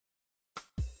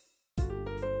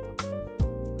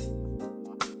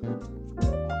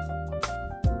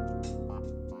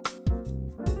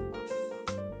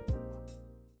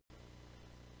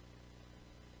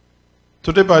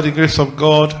Today, by the grace of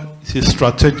God, is a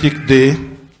strategic day.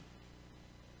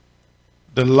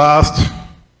 The last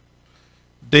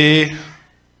day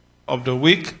of the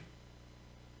week.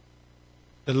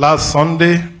 The last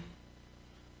Sunday.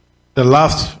 The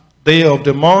last day of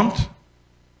the month.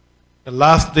 The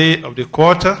last day of the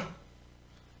quarter.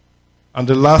 And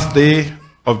the last day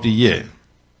of the year.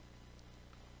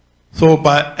 So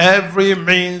by every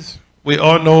means, we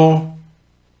all know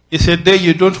it's a day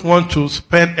you don't want to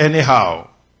spend anyhow.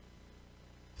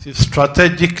 It's a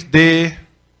strategic day,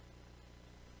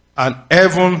 and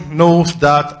heaven knows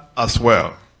that as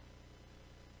well.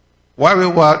 While we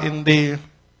were in the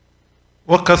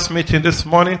workers' meeting this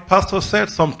morning, Pastor said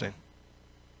something.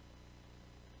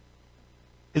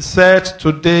 He said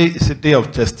today is a day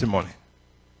of testimony.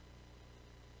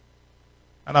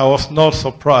 And I was not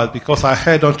surprised because I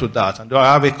held on to that. And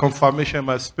I have a confirmation in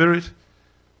my spirit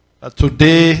that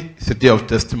today is a day of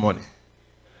testimony.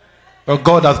 But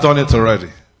God has done it already.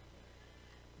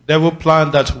 The devil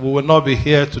planned that we will not be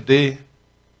here today.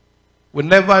 We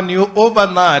never knew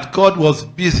overnight God was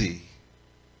busy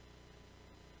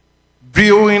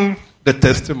viewing the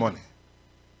testimony.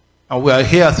 And we are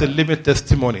here as a living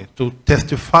testimony to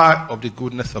testify of the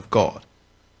goodness of God.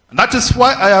 And that is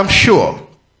why I am sure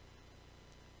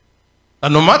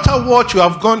that no matter what you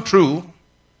have gone through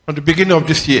from the beginning of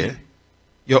this year,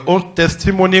 your own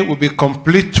testimony will be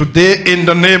complete today in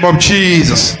the name of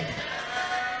Jesus.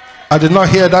 I did not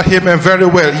hear that amen very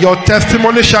well. Your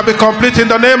testimony shall be complete in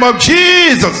the name of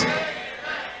Jesus.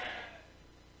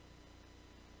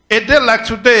 A day like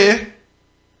today,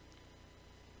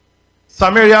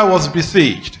 Samaria was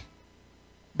besieged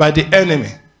by the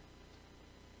enemy.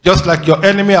 Just like your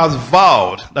enemy has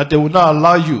vowed that they will not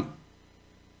allow you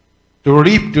to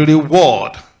reap the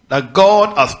reward that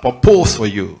God has proposed for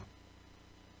you.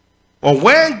 But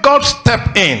when God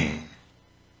stepped in,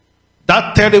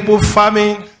 that terrible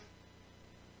famine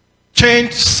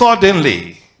changed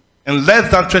suddenly in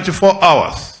less than 24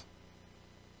 hours.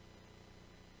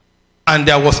 And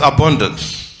there was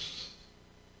abundance.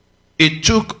 It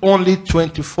took only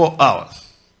 24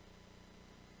 hours.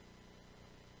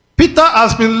 Peter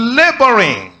has been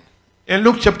laboring in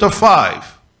Luke chapter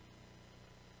 5.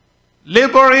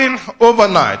 Laboring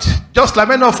overnight. Just like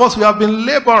many of us, we have been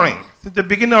laboring since the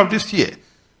beginning of this year.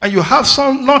 And you have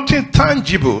nothing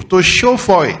tangible to show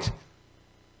for it.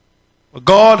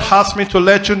 God asked me to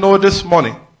let you know this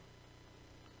morning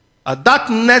that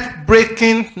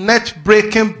net-breaking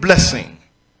blessing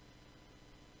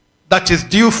that is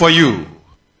due for you,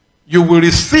 you will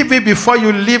receive it before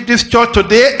you leave this church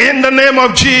today in the name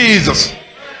of Jesus.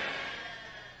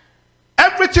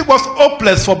 Everything was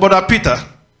hopeless for Brother Peter.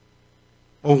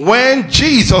 But when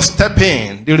Jesus stepped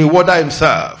in, the rewarder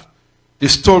himself, the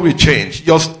story changed.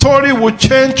 Your story will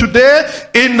change today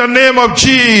in the name of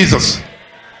Jesus.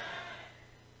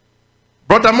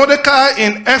 Brother Mordecai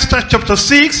in Esther chapter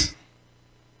 6,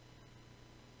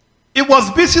 he was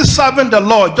busy serving the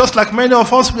Lord, just like many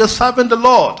of us were serving the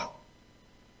Lord.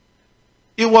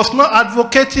 He was not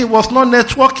advocating, he was not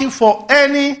networking for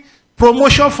any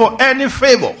promotion, for any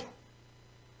favor.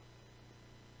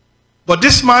 But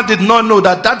this man did not know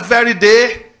that that very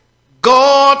day,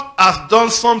 God has done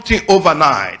something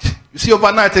overnight. You see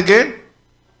overnight again?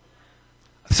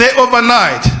 Say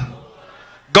overnight.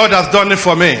 God has done it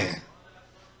for me.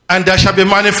 And there shall be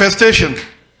manifestation.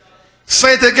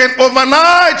 Say it again,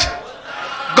 overnight.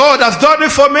 God has done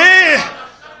it for me.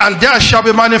 And there shall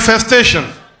be manifestation.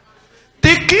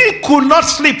 The king could not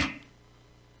sleep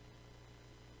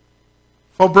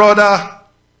for Brother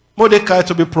Mordecai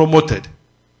to be promoted.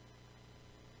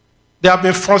 They have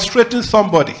been frustrating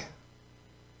somebody.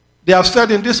 They have said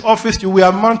in this office you will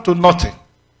amount to nothing.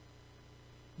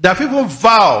 They have even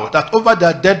vowed that over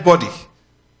their dead body,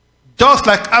 just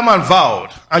like Haman vowed,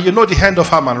 and you know the end of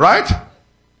Haman, right?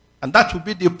 And that will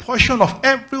be the portion of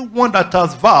everyone that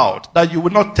has vowed that you will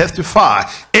not testify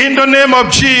in the name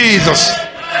of Jesus.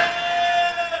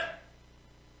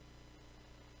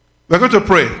 We're going to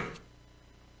pray.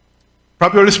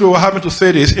 Probably Holy Spirit will have me to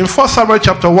say this. In 1 Samuel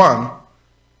chapter 1,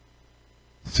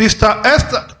 Sister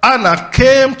Esther Anna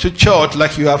came to church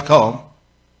like you have come.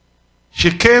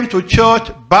 She came to church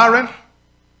barren,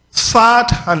 sad,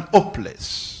 and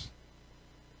hopeless.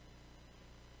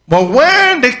 But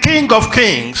when the King of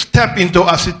Kings stepped into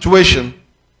a situation,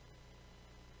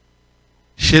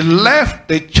 she left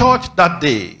the church that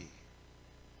day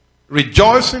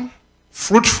rejoicing,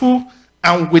 fruitful,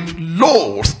 and with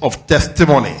loads of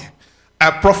testimony.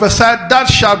 I prophesied that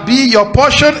shall be your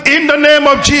portion in the name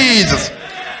of Jesus.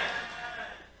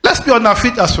 Let's be on our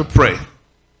feet as we pray.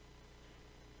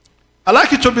 I'd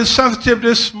like you to be sensitive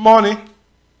this morning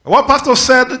What Pastor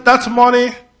said that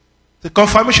morning, the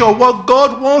confirmation of what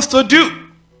God wants to do.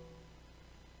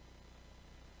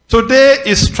 Today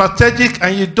is strategic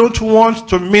and you don't want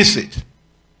to miss it.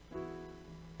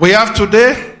 We have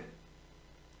today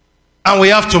and we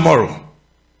have tomorrow.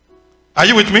 Are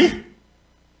you with me?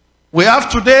 We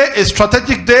have today a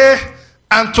strategic day,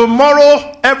 and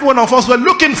tomorrow every one of us were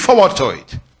looking forward to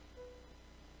it.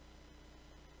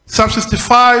 Psalm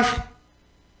 65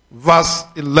 verse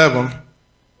 11.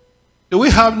 Do we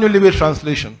have New Living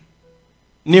Translation?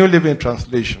 New Living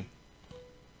Translation.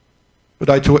 So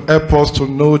that it will help us to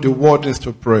know the wordings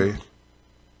to pray.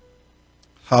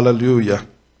 Hallelujah.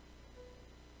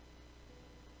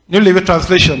 New Living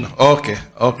Translation. Okay.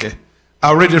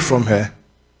 I'll read it from here.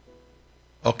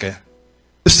 Okay.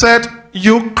 It said,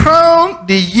 you crown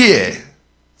the year.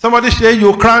 Somebody say,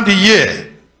 you crown the year.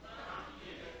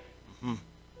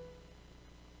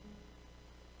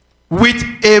 With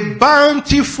a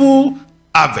bountiful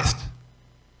harvest.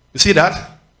 You see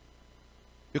that?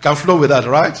 You can flow with that,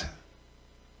 right?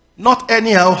 Not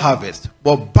anyhow harvest,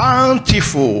 but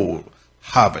bountiful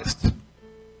harvest.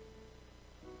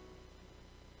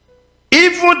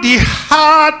 Even the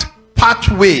hard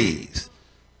pathways,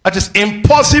 that is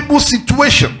impossible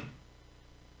situation,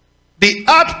 the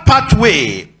hard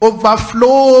pathway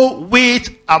overflow with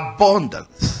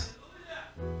abundance.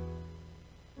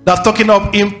 That's talking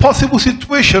of impossible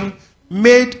situation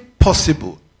made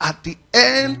possible at the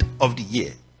end of the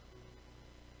year.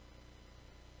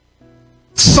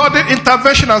 Sudden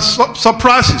intervention and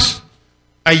surprises,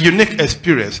 a unique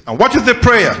experience. And what is the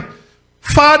prayer?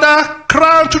 Father,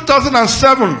 crown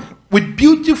 2007 with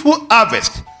beautiful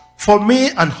harvest for me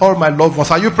and all my loved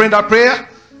ones. Are you praying that prayer?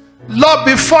 Lord,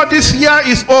 before this year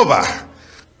is over,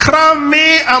 crown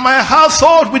me and my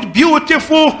household with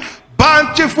beautiful,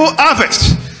 bountiful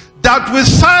harvest that will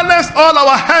silence all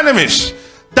our enemies,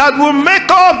 that will make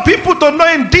all people to know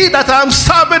indeed that I am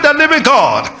serving the living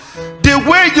God. The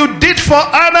way you did for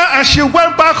Anna and she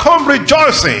went back home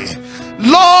rejoicing.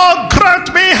 Lord, grant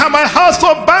me and my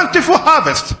household bountiful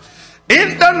harvest.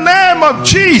 In the name of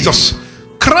Jesus,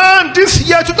 crown this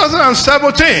year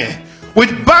 2017 with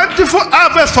bountiful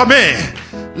harvest for me.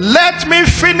 Let me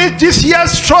finish this year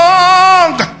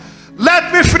strong.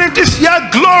 Let me finish this year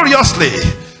gloriously.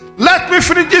 Let me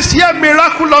finish this year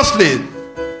miraculously.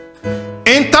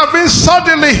 Intervene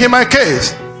suddenly in my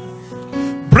case.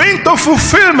 Bring to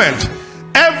fulfillment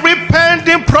every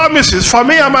pending promises for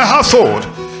me and my household.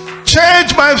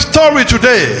 Change my story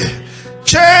today.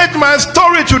 Change my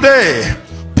story today.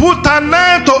 Put an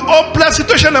end to hopeless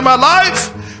situation in my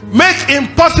life. Make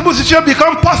impossible situation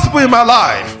become possible in my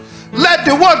life. Let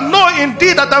the world know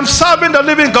indeed that I'm serving the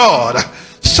living God.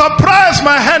 Surprise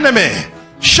my enemy.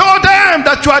 Show them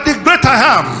that you are the great I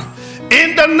am.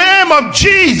 In the name of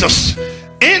Jesus.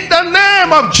 In the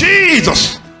name of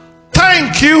Jesus.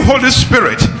 Thank you, Holy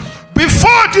Spirit.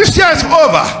 Before this year is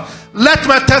over, let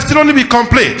my testimony be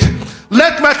complete.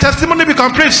 Let my testimony be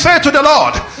complete. Say to the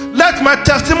Lord, let my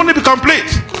testimony be complete.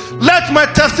 Let my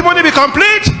testimony be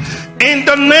complete in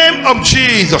the name of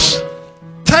Jesus.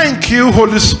 Thank you,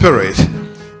 Holy Spirit.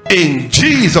 In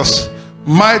Jesus'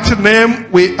 mighty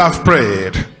name we have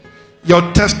prayed. Your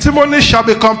testimony shall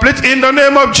be complete in the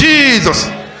name of Jesus.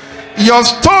 Your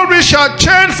story shall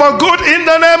change for good in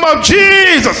the name of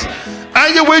Jesus.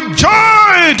 And you will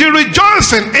join the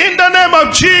rejoicing in the name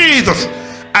of Jesus.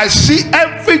 I see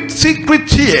every secret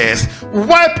tears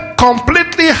wiped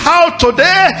completely out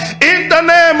today in the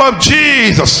name of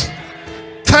Jesus.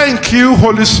 Thank you,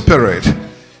 Holy Spirit.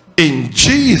 In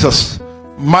Jesus'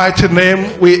 mighty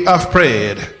name we have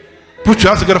prayed. Put your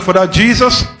hands together for that,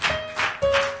 Jesus.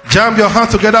 Jam your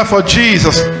hands together for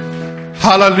Jesus.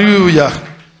 Hallelujah.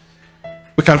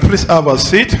 We can please have a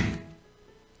seat.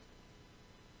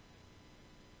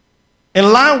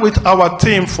 In line with our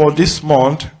theme for this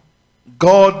month,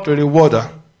 God the Rewarder.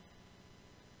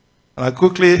 And I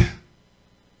quickly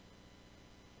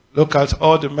look at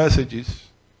all the messages.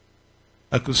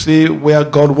 I could see where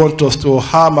God wants us to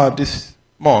hammer this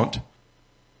month.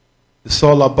 It's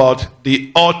all about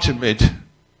the ultimate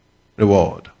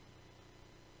reward.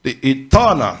 The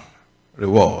eternal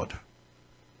reward.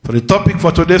 So the topic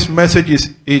for today's message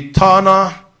is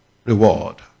eternal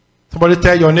reward. Somebody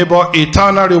tell your neighbor,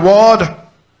 eternal reward.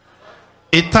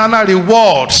 Eternal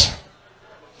rewards.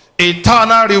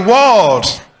 Eternal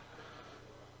rewards.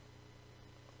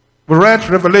 We read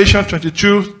Revelation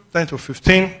 22, 10 to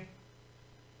 15.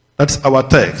 That's our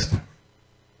text.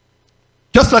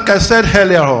 Just like I said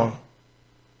earlier on,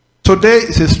 today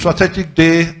is a strategic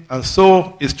day and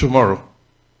so is tomorrow.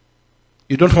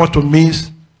 You don't want to miss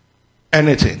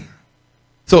anything.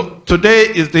 So today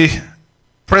is the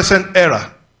present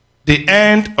era, the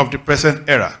end of the present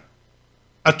era.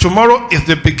 And tomorrow is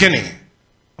the beginning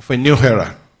of a new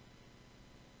era.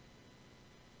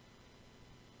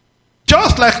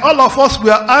 Just like all of us, we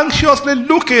are anxiously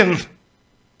looking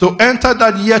to enter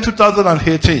that year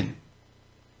 2018.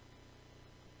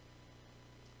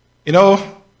 You know,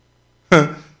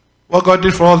 what God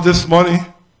did for us this morning,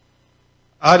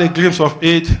 I had a glimpse of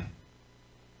it in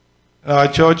our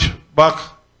church back.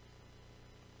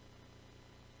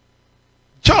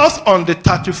 Just on the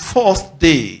 31st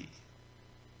day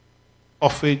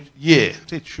of a year,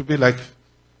 it should be like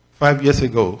 5 years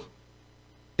ago,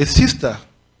 a sister,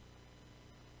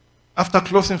 after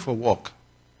closing for work,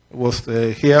 was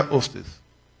the hair hostess,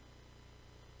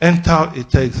 entered a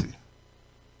taxi.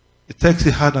 The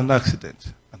taxi had an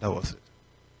accident, and that was it.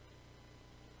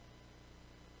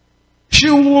 She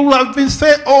would have been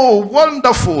saying, oh,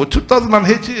 wonderful,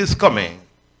 2018 is coming.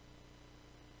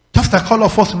 Just like all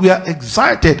of us, we are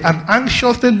excited and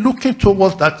anxiously looking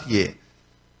towards that year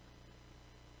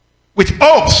with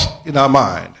hopes in our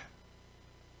mind.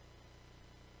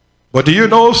 But do you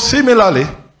know, similarly,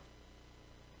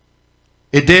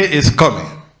 a day is coming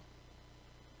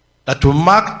that will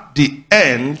mark the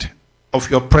end of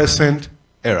your present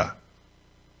era.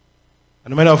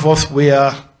 And many of us, we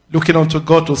are looking unto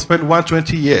God to spend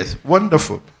 120 years.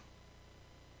 Wonderful.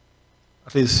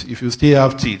 At least if you still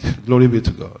have teeth, glory be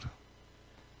to God.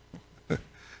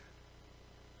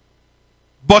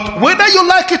 But whether you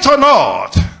like it or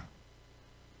not,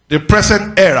 the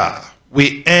present era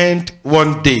will end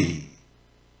one day.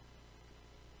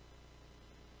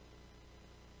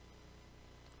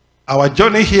 Our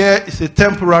journey here is a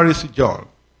temporary sojourn.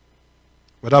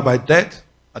 Whether by death,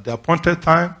 at the appointed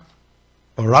time,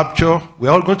 or rapture, we're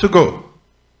all going to go.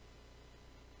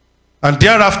 And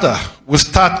thereafter, we'll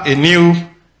start a new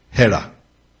era,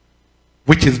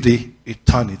 which is the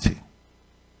eternity.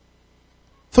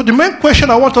 So the main question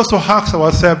I want us to ask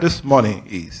ourselves this morning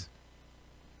is,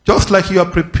 just like you are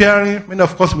preparing, many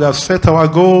of course we have set our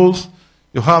goals,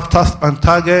 you have tasks and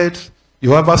targets,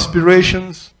 you have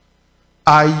aspirations.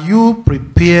 Are you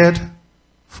prepared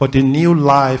for the new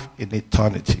life in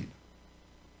eternity?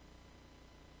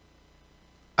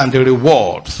 And the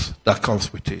rewards that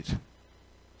comes with it. You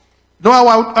know,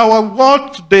 our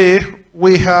world today,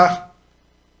 we are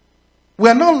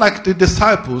not like the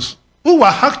disciples who were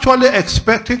actually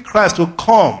expecting Christ to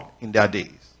come in their days.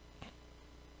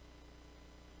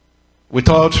 We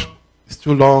thought it's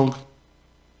too long.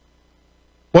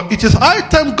 But it is high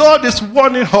time God is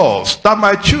warning us that,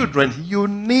 my children, you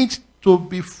need to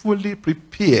be fully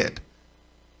prepared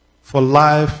for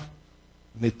life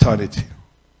in eternity.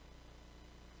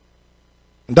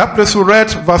 In that place we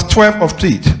read verse 12 of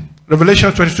it,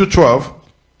 Revelation 22:12.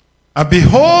 And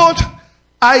behold,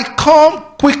 I come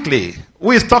quickly.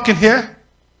 Who is talking here?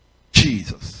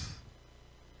 Jesus.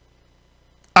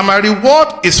 And my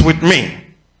reward is with me,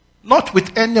 not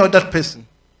with any other person.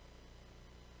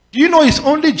 Do you know it's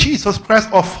only Jesus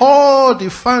Christ of all the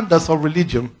founders of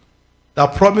religion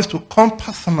that promised to come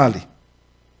personally?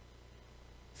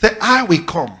 Say, I will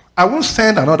come. I won't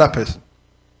send another person.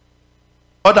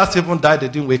 Others even died, they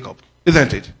didn't wake up.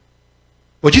 Isn't it?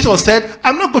 But Jesus said,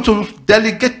 I'm not going to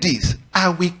delegate this. I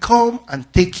will come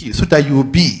and take you so that you will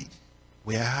be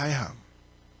where I am.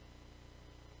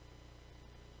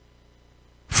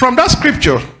 From that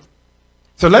scripture,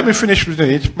 so let me finish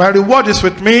reading it. My reward is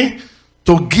with me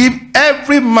to give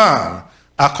every man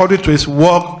according to his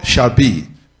work shall be.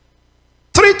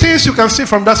 Three things you can see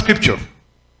from that scripture.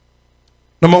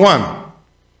 Number one,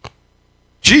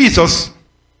 Jesus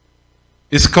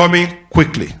is coming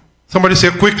quickly. Somebody say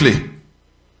quickly.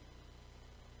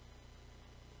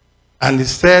 And he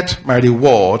said, my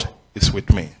reward is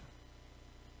with me.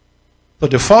 So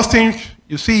the first thing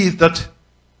you see is that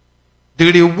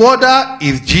the rewarder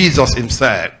is Jesus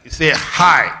himself. He said,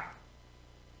 hi.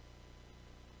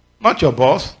 Not your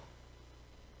boss.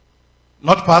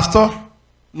 Not pastor.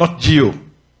 Not Geo.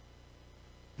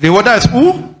 The rewarder is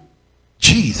who?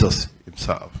 Jesus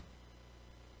himself.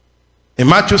 In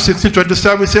Matthew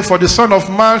 16:27, he says, for the Son of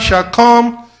Man shall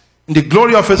come in the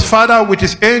glory of his Father with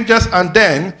his angels, and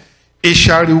then he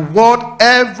shall reward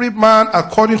every man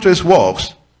according to his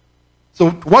works.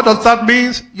 So what does that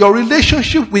mean? Your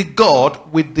relationship with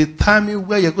God will determine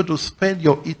where you're going to spend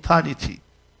your eternity.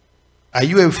 Are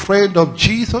you a friend of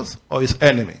Jesus or his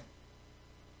enemy?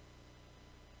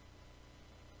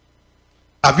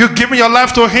 Have you given your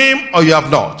life to him or you have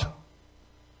not?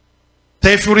 So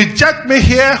if you reject me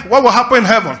here, what will happen in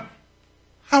heaven?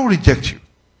 I will reject you.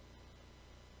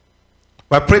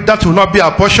 But I pray that will not be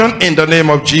our portion in the name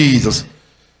of Jesus.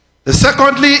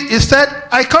 Secondly, he said,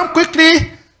 I come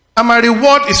quickly And my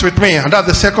reward is with me. And that's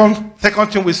the second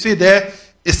thing we see there.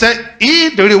 It said, he,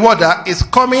 the rewarder, is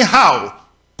coming how?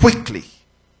 Quickly.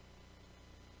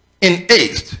 In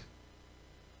haste.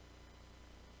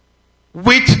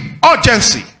 With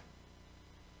urgency.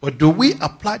 But do we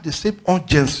apply the same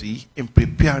urgency in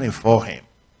preparing for him?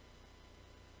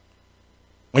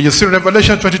 When you see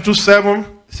Revelation 22:7,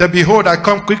 it said, behold, I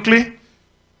come quickly.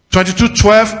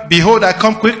 22:12, behold, I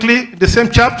come quickly, in the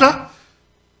same chapter.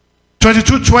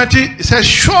 22:20, it says,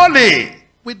 surely,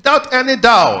 without any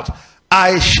doubt,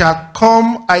 I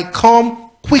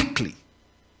come quickly.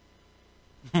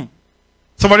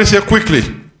 Somebody say quickly.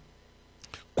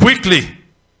 Quickly.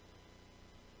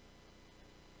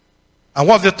 And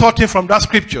what's the third thing from that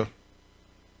scripture?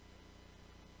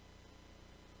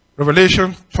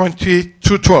 Revelation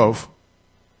 22:12.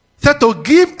 Said to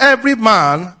give every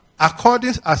man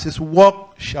according as his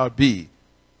work shall be.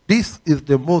 This is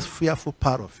the most fearful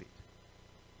part of it.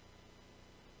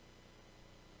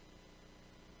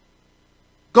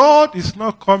 God is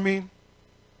not coming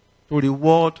to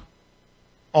reward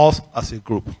us as a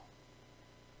group.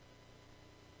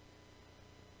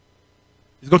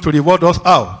 He's going to reward us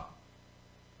how?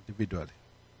 Individually.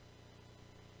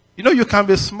 You know, you can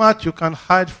be smart, you can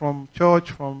hide from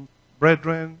church, from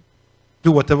brethren,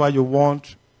 do whatever you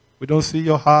want. We don't see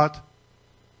your heart.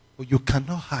 But you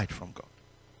cannot hide from God.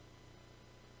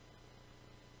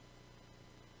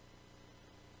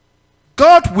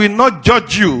 God will not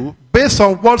judge you based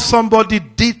on what somebody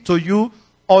did to you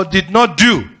or did not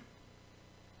do,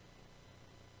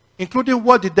 including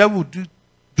what the devil do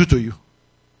to you.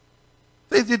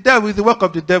 It's the devil, it's the work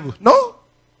of the devil. No.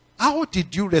 How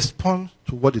did you respond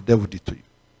to what the devil did to you?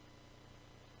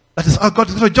 That is how God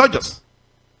is going to judge us.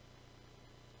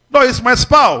 No, it's my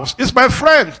spouse, it's my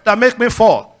friend that make me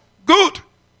fall. Good.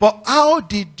 But how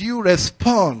did you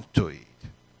respond to it?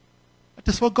 That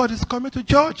is what God is coming to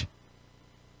judge.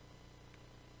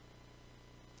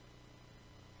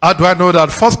 How do I know that?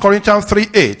 1 Corinthians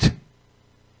 3:8.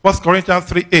 1 Corinthians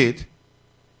 3:8.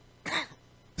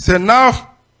 Say,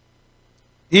 now,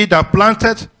 he that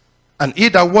planted and he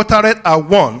that watered are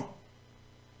one.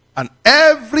 And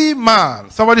every man,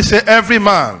 somebody say every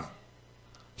man,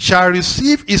 shall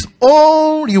receive his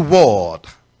own reward.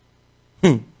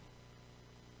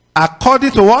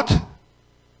 According to what?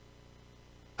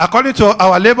 According to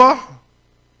our labor?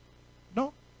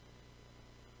 No.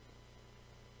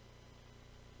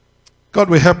 God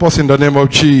will help us in the name of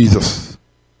Jesus.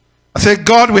 I say,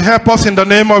 God will help us in the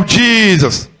name of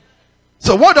Jesus.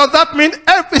 So what does that mean?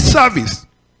 Every service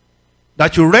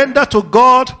that you render to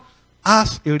God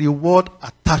has a reward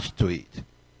attached to it.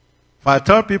 If I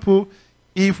tell people,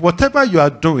 if whatever you are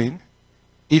doing,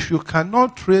 if you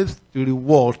cannot trace the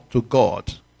reward to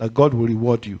God, that God will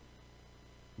reward you,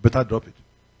 you better drop it.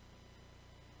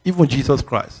 Even Jesus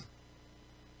Christ.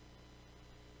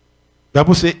 The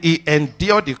Bible says he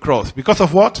endured the cross. Because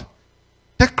of what?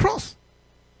 The cross.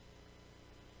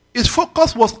 His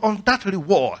focus was on that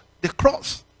reward, the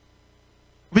cross,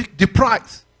 with the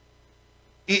price.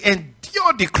 He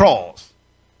endured the cross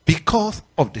because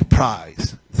of the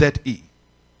price, Z-E.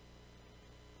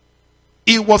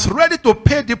 He was ready to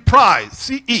pay the price,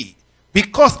 C-E,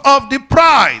 because of the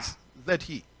price,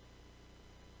 Z-E.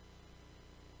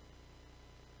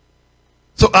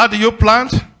 So how do you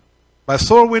plant? By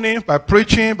soul winning, by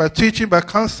preaching, by teaching, by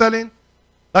counseling.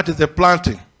 That is the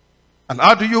planting. And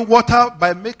how do you water?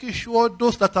 By making sure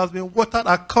those that have been watered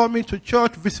are coming to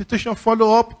church, visitation,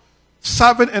 follow-up,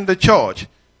 serving in the church.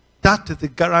 That is the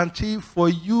guarantee for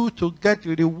you to get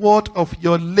the reward of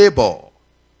your labor.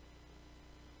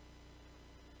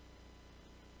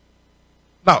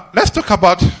 Now, let's talk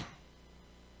about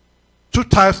two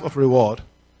types of reward.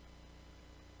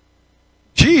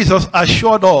 Jesus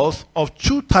assured us of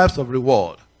two types of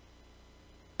reward.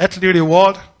 Earthly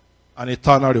reward and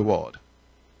eternal reward.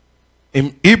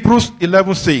 In Hebrews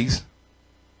 11:6, it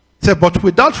says, but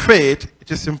without faith,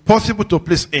 it is impossible to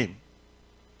please him.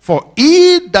 For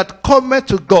he that cometh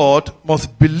to God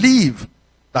must believe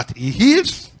that he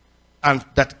is, and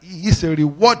that he is a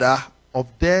rewarder of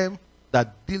them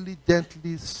that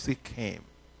diligently seek him.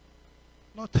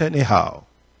 Not anyhow.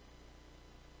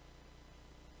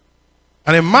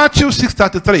 And in Matthew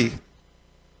 6:33,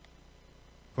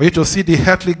 for you to see the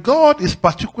earthly, God is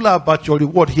particular about your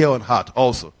reward here on earth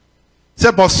also. It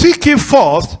said, but seek ye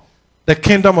first the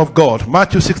kingdom of God.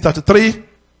 Matthew 6:33.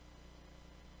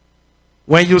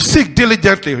 When you seek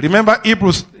diligently, remember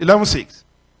Hebrews 11:6.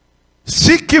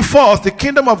 Seek ye first the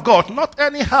kingdom of God, not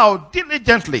anyhow,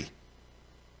 diligently.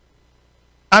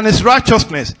 And his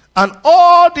righteousness. And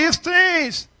all these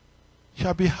things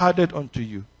shall be added unto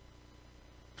you.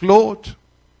 Clothed,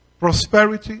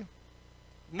 prosperity,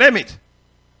 name it.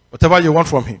 Whatever you want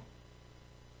from him.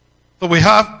 So we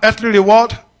have earthly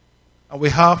reward and we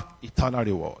have eternal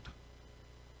reward.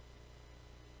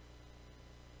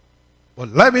 But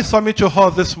let me submit to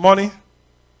us this morning.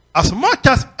 As much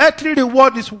as earthly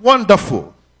reward is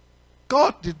wonderful,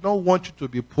 God did not want you to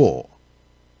be poor.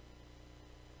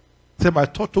 Say, my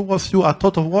thought towards you are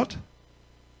thought of what?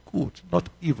 Good, not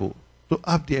evil. To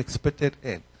have the expected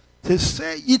end.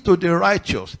 Say ye to the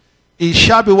righteous, he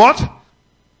shall be what?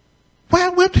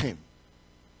 Well with him.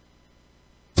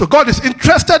 So God is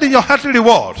interested in your earthly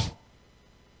rewards.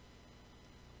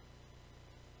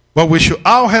 But we should,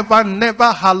 however,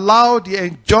 never allow the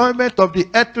enjoyment of the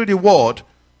earthly reward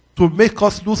to make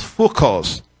us lose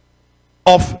focus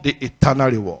of the eternal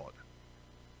reward.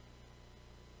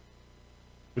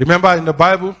 Remember in the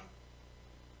Bible,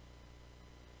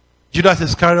 Judas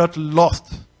Iscariot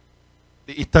lost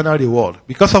the eternal reward.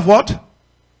 Because of what?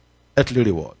 Earthly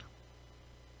reward.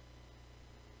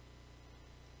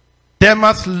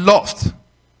 Demas lost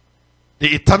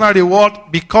the eternal reward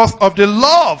because of the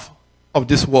love of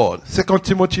this world. 2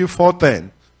 Timothy 4:10.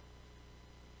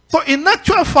 So in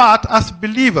actual fact, as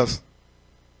believers,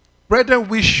 brethren,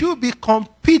 we should be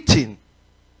competing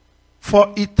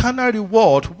for eternal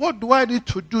reward. What do I need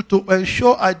to do to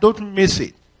ensure I don't miss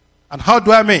it? And how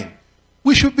do I mean?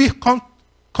 We should be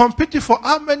competing for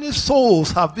how many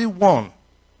souls have we won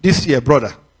this year,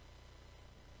 brother?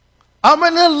 How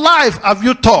many lives have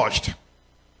you touched?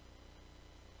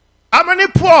 How many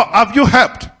poor have you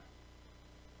helped?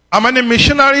 How many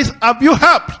missionaries have you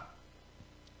helped?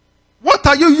 What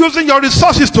are you using your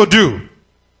resources to do?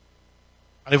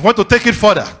 And if you want to take it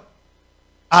further,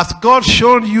 has God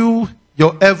shown you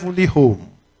your heavenly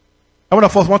home? How many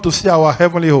of us want to see our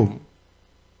heavenly home?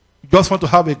 You just want to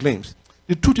have a glimpse.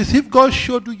 The truth is, if God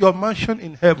showed you your mansion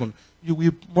in heaven, you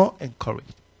will be more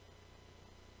encouraged.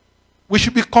 We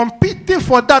should be competing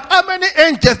for that. How many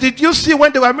angels did you see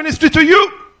when they were ministering to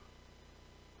you?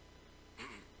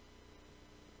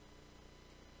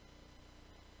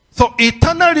 So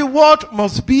eternal reward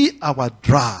must be our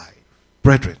drive,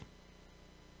 brethren.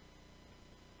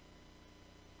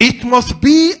 It must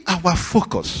be our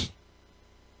focus.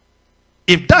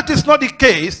 If that is not the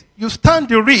case, you stand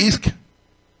the risk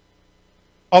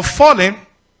of falling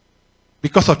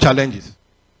because of challenges.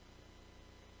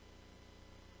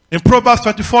 In Proverbs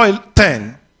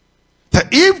 24:10,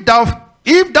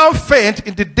 if thou faint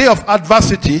in the day of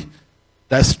adversity,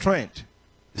 thy strength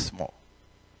is small.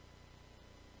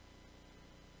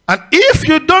 And if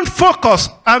you don't focus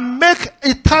and make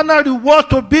eternal reward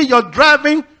to be your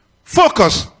driving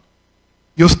focus,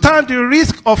 you stand the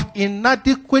risk of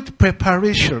inadequate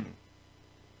preparation.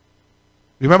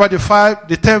 Remember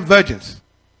the 10 virgins.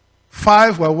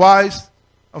 5 were wise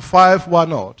and 5 were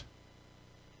not.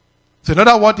 So in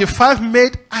other words, the 5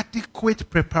 made adequate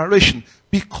preparation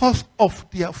because of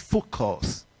their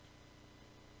focus.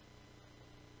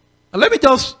 And let me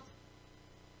just,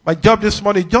 my job this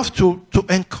morning just to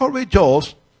encourage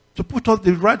us, to put us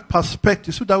the right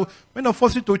perspective so that many of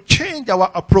us need to change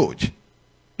our approach.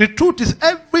 The truth is,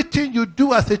 everything you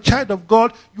do as a child of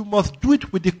God, you must do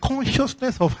it with the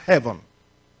consciousness of heaven.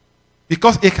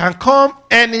 Because it can come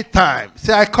anytime.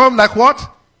 Say, I come like what?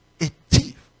 A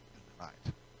thief in the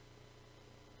night.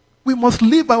 We must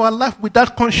live our life with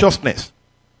that consciousness.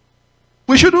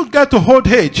 We shouldn't get to old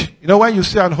age. You know, when you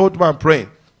see an old man praying,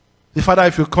 say, Father,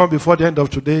 if you come before the end of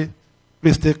today,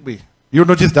 please take me. You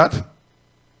notice that?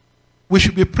 We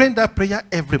should be praying that prayer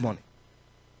every morning.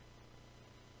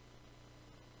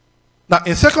 Now,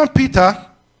 in 2 Peter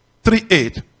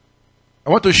 3:8, I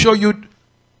want to show you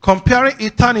comparing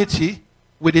eternity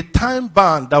with the time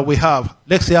band that we have.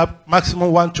 Let's say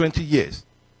maximum 120 years.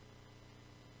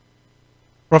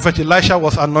 Prophet Elisha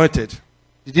was anointed.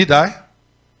 Did he die?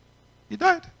 He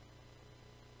died.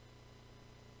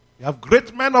 You have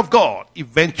great men of God.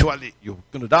 Eventually, you're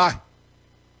going to die.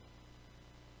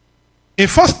 In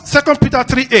 2 Peter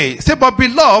 3:8, say, but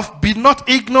beloved, be not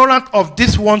ignorant of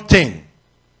this one thing,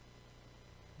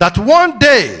 that one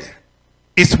day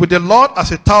is with the Lord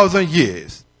as 1,000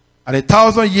 years, and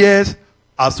 1,000 years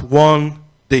as one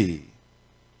day.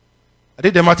 I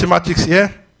did the mathematics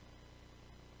here.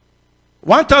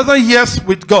 1,000 years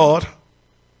with God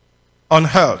on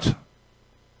earth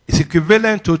is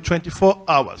equivalent to 24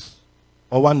 hours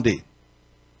or one day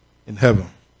in heaven.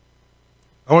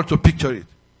 I want to picture it.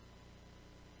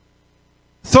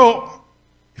 So,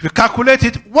 if you calculate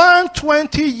it,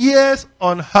 120 years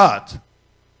on earth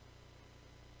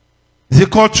is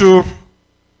equal to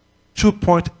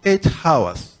 2.8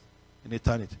 hours in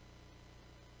eternity.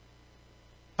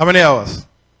 How many hours?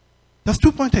 That's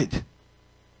 2.8.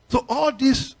 So all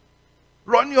this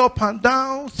running up and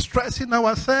down, stressing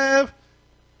ourselves,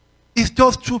 is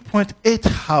just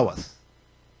 2.8 hours.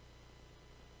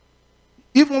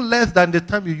 Even less than the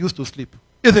time you used to sleep,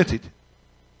 isn't it?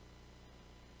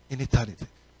 In eternity.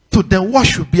 So then what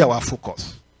should be our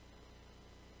focus?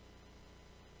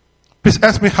 Please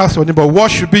ask me, ask your neighbor, what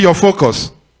should be your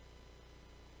focus?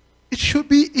 It should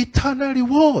be eternal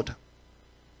reward.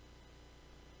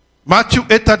 Matthew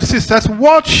 8:36 says,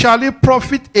 what shall it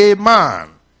profit a man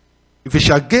if he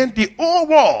shall gain the whole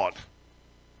world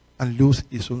and lose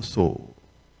his own soul?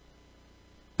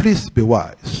 Please be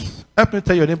wise. Help me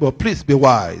tell your neighbor, please be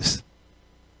wise.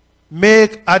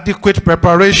 Make adequate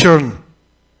preparation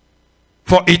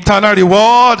for eternal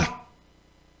reward,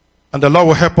 and the Lord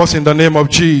will help us in the name of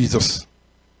Jesus.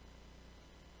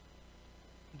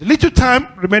 The little time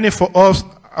remaining for us,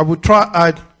 I will try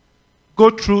and go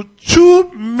through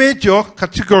two major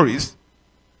categories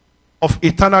of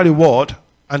eternal reward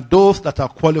and those that are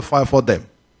qualified for them.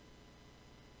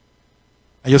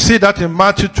 And you see that in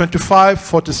Matthew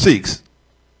 25:46.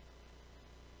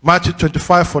 Matthew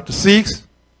 25:46.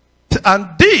 And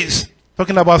these,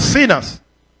 talking about sinners,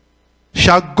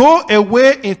 shall go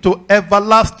away into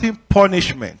everlasting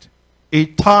punishment,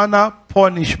 eternal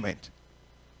punishment.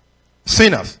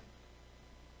 Sinners.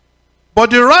 But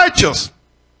the righteous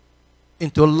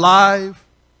into life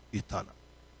eternal.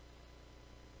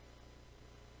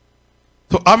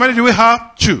 So how many do we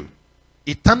have? Two.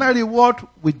 Eternal reward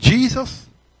with Jesus.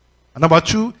 And number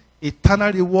two,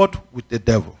 eternal reward with the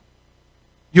devil.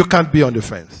 You can't be on the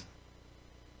fence.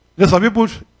 You know, some people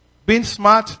being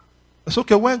smart, it's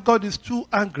okay when God is too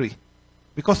angry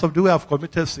because of the way I've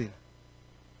committed sin.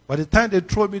 By the time they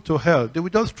throw me to hell, they will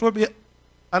just throw me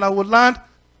and I will land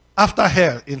after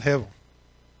hell in heaven,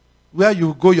 where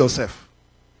you go yourself.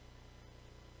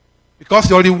 Because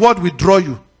your reward will draw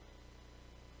you.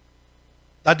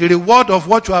 That the reward of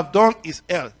what you have done is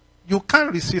hell. You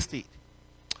can't resist it.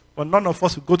 But none of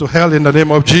us will go to hell in the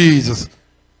name of Jesus.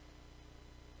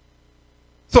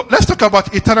 So let's talk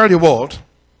about eternal reward.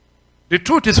 The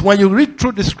truth is, when you read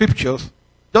through the scriptures,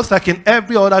 just like in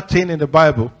every other thing in the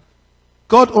Bible,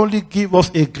 God only gives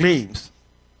us a glimpse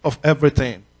of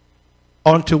everything.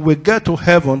 Until we get to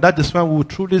heaven, that is when we will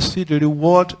truly see the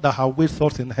reward that awaits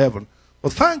us in heaven.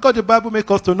 But thank God the Bible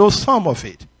makes us to know some of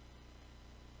it.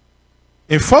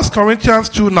 In 1 Corinthians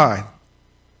 2:9, it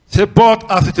says, but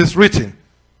as it is written,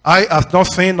 eye has not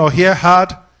seen nor ear heard,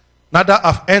 neither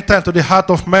have entered into the heart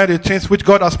of man the things which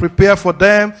God has prepared for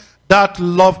them that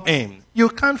love him. You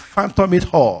can't phantom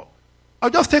it all. I'll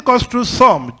just take us through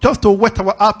some, just to whet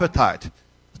our appetite,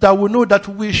 so that we know that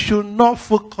we should not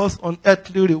focus on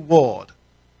earthly reward.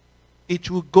 It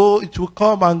will go, it will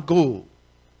come and go.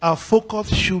 Our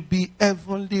focus should be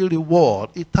heavenly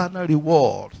reward, eternal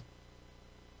reward.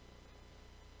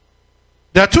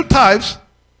 There are two types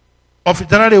of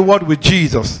eternal reward with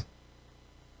Jesus.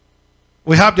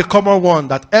 We have the common one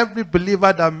that every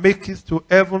believer that makes it to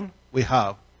heaven, we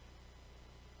have.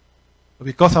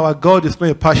 Because our God is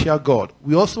not a partial God,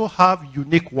 we also have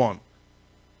unique one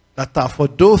that are for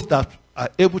those that are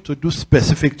able to do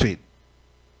specific things.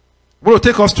 We'll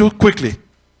take us through quickly.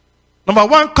 Number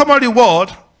one, common reward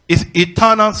is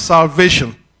eternal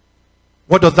salvation.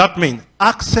 What does that mean?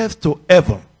 Access to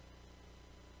heaven.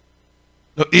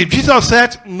 Now, if Jesus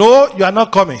said, no, you are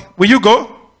not coming, will you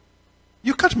go?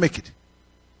 You can't make it.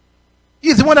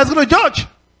 He's the one that's going to judge.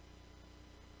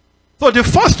 So the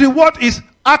first reward is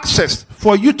access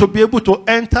for you to be able to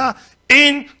enter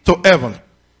into heaven.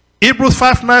 Hebrews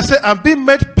 5:9 says, and being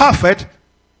made perfect,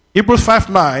 Hebrews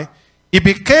 5:9, he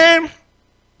became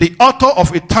the author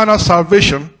of eternal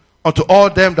salvation unto all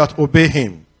them that obey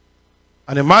him.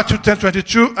 And in Matthew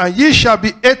 10:22, and ye shall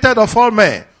be hated of all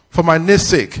men for my name's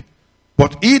sake.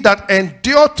 But he that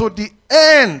endure to the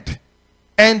end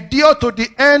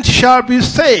shall be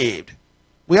saved.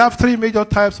 We have three major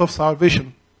types of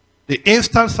salvation. The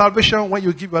instant salvation, when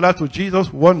you give your life to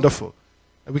Jesus, wonderful.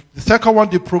 And the second one,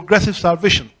 the progressive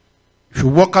salvation. If you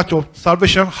work out your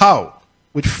salvation, how?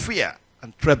 With fear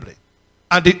and trembling.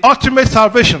 And the ultimate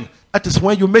salvation, that is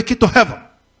when you make it to heaven.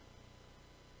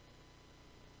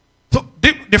 So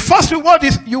the first reward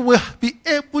is you will be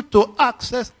able to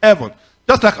access heaven.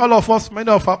 Just like all of us, many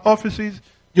of our offices,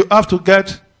 you have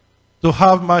to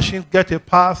have machines, get a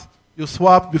pass, you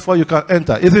swap before you can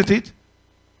enter, isn't it?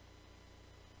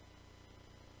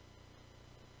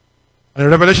 And in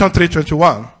Revelation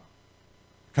 3:21, you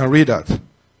can read that.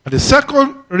 And the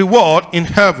second reward in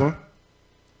heaven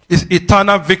is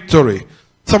eternal victory.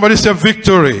 Somebody say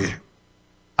victory.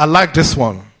 I like this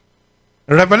one.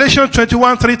 In Revelation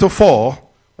 21:3-4,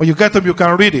 when you get them, you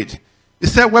can read it. He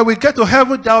said, when we get to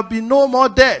heaven, there will be no more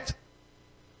death.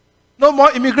 No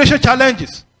more immigration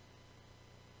challenges.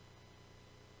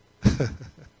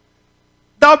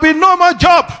 There will be no more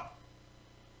job.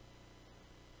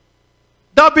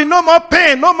 There will be no more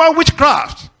pain, no more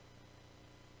witchcraft.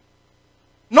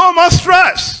 No more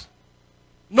stress.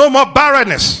 No more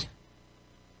barrenness.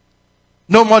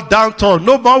 No more downturn.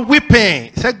 No more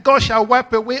weeping. He said, God shall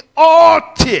wipe away all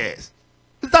tears.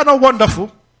 Is that not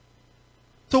wonderful?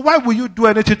 So why will you do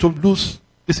anything to lose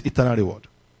this eternal reward?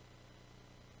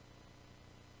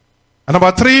 And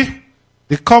number 3,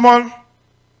 the common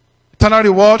eternal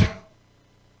reward,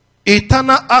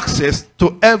 eternal access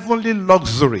to heavenly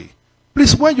luxury.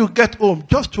 Please, when you get home,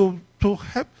 just to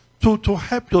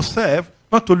help yourself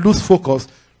not to lose focus,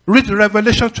 read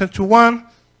Revelation 21,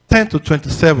 10 to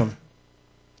 27.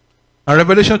 And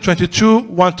Revelation 22,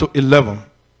 1 to 11.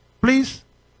 Please,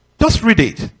 just read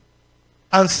it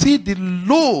and see the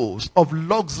loads of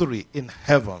luxury in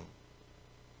heaven.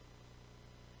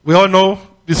 We all know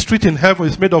the street in heaven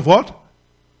is made of what?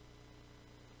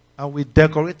 And we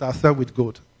decorate ourselves with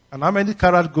gold. And how many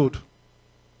karat gold?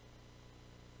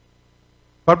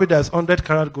 Probably there's 100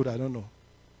 karat gold, I don't know.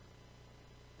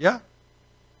 Yeah?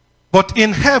 But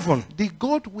in heaven, the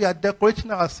gold we are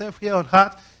decorating ourselves here on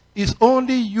earth is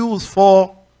only used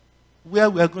for where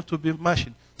we are going to be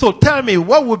marching. So tell me,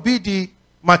 what would be the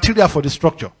material for the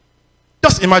structure?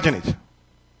 Just imagine it.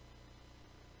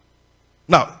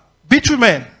 Now,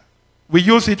 bitumen, we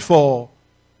use it for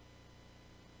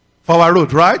our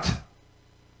road, right?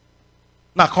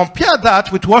 Now compare that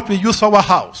with what we use for our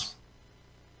house.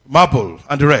 Marble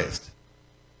and the rest.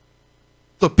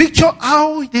 So picture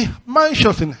how the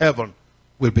mansions in heaven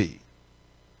will be.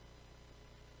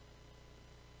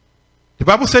 The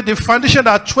Bible said the foundation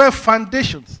are 12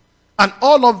 foundations. And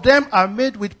all of them are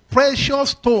made with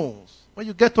precious stones. When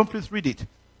you get home, please read it.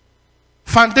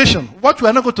 Foundation. What we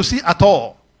are not going to see at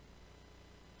all.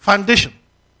 Foundation.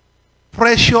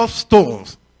 Precious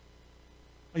stones.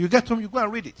 When you get home, you go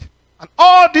and read it. And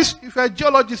all this, if you're a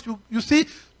geologist, you see,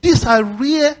 these are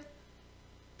rare,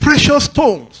 precious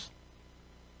stones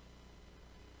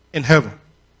in heaven.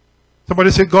 Somebody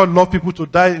say, God loves people to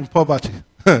die in poverty.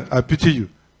 I pity you.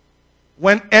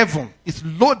 When heaven is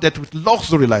loaded with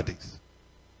luxury like this.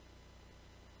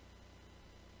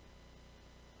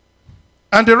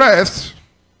 And the rest,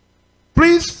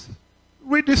 please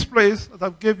read this place that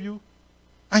I've gave you.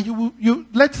 And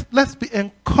let's be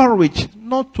encouraged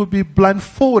not to be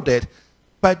blindfolded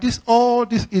by all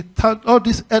this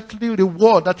earthly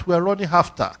reward that we are running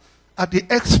after at the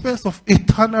expense of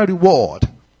eternal reward.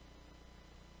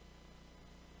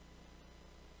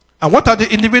 And what are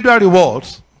the individual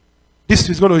rewards? This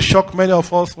is going to shock many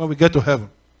of us when we get to heaven.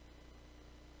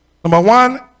 Number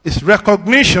 1 is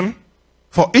recognition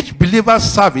for each believer's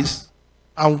service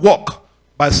and work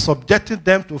by subjecting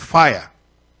them to fire.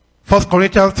 1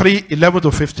 Corinthians 3, 11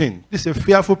 to 15. This is a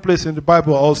fearful place in the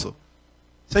Bible also.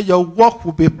 Say your work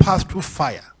will be passed through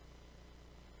fire.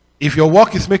 If your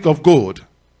work is made of gold,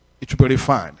 it will be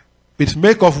refined. If it's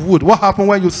made of wood, what happens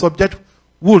when you subject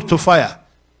wood to fire?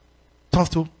 It turns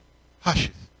to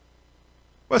ashes.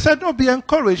 But I said, don't be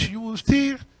encouraged. You will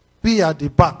still be at the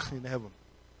back in heaven.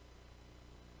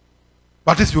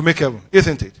 But this will make heaven,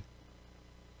 isn't it?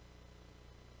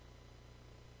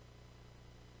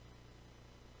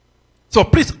 So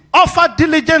please offer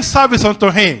diligent service unto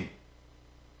him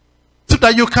so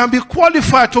that you can be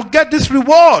qualified to get this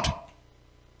reward.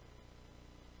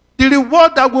 The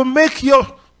reward that will make you,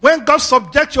 when God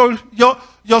subjects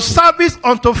your service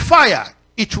unto fire,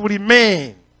 it will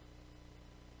remain.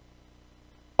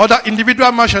 Other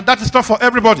individual mansion, that is not for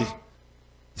everybody.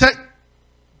 Say,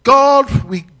 God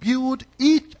will build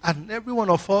each and every one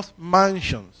of us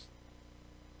mansions.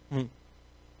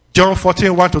 John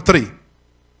 14, 1 to 3.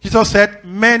 Jesus said,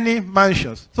 many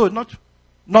mansions. So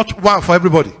not one for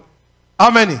everybody.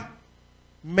 How many?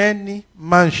 Many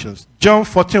mansions. John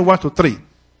 14, 1 to 3. You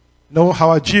know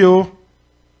how Gio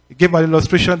gave an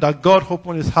illustration that God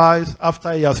opened his eyes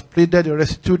after he has pleaded and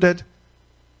restituted.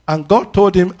 And God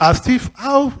told him, as if,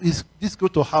 how is this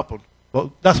going to happen?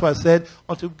 Well, that's why I said,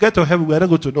 until we get to heaven, we are not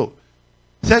going to know.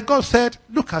 God said,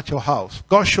 look at your house.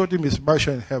 God showed him his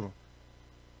mansion in heaven.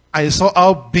 And he saw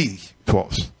how big it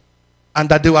was. And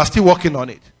that they were still working on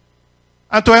it.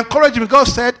 And to encourage him, God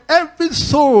said, every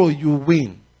soul you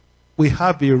win will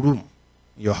have a room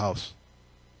in your house.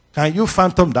 Can you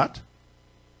fathom that?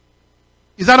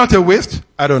 Is that not a waste?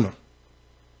 I don't know.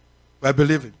 But I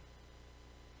believe it.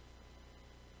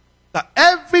 That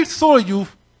every soul you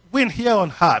win here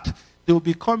on earth, they will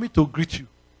be coming to greet you.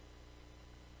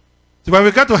 So when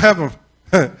we get to heaven,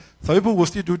 some people will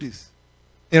still do this.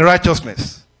 in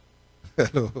righteousness.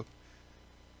 Hello.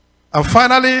 And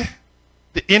finally,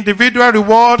 the individual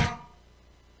reward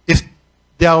is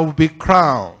there will be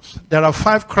crowns. There are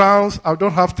 5 crowns. I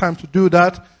don't have time to do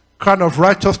that. Crown of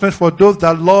righteousness for those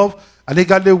that love and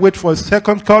eagerly wait for his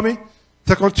second coming.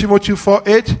 2 Timothy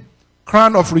 4:8.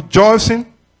 Crown of rejoicing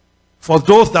for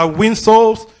those that win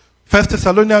souls. 1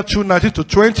 Thessalonians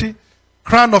 2:19-20.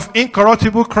 Crown of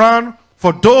incorruptible crown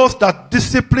for those that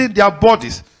discipline their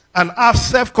bodies and have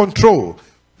self-control.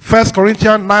 1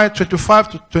 Corinthians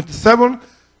 9:25-27.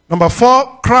 Number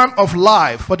 4, crown of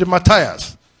life for the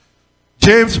martyrs.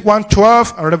 James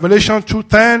 1:12 and Revelation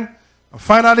 2:10. And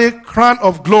finally, crown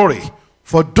of glory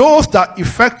for those that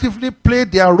effectively play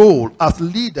their role as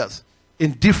leaders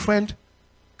in different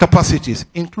capacities,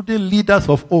 including leaders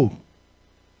of home.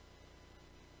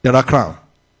 There are crowns.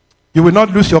 You will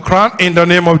not lose your crown in the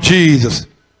name of Jesus.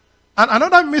 And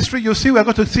another mystery you see, we're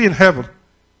going to see in heaven,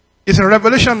 is in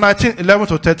Revelation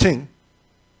 19:11-13.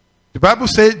 The Bible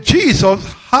says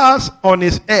Jesus has on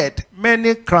his head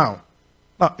many crowns.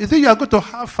 Now, is it you are going to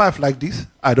have 5 like this?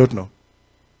 I don't know.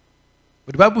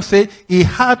 But the Bible says he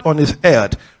had on his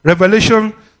head,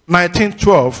 Revelation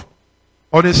 19:12,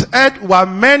 on his head were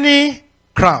many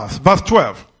crowns. Verse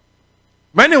 12.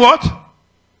 Many what?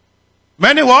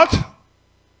 Many what?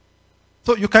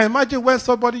 So you can imagine when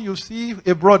somebody, you see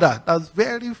a brother that's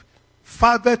very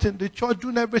fervent in the church,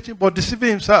 doing everything but deceiving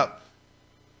himself.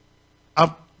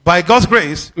 And by God's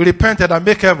grace, he repented and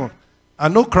make heaven.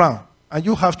 And no crown. And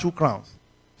you have 2 crowns.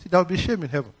 See, there will be shame in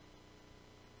heaven.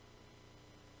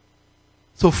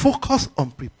 So focus on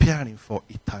preparing for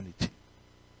eternity.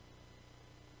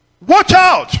 Watch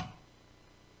out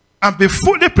and be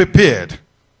fully prepared.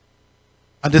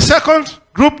 And the second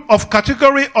group of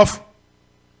category of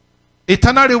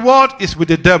eternal reward is with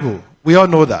the devil. We all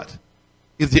know that.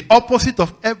 It's the opposite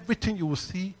of everything you will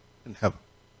see in heaven.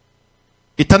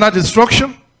 Eternal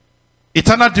destruction,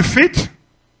 eternal defeat,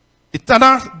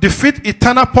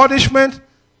 eternal punishment,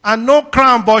 and no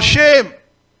crown but shame.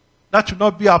 That should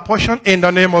not be our portion in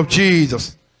the name of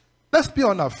Jesus. Let's be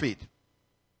on our feet.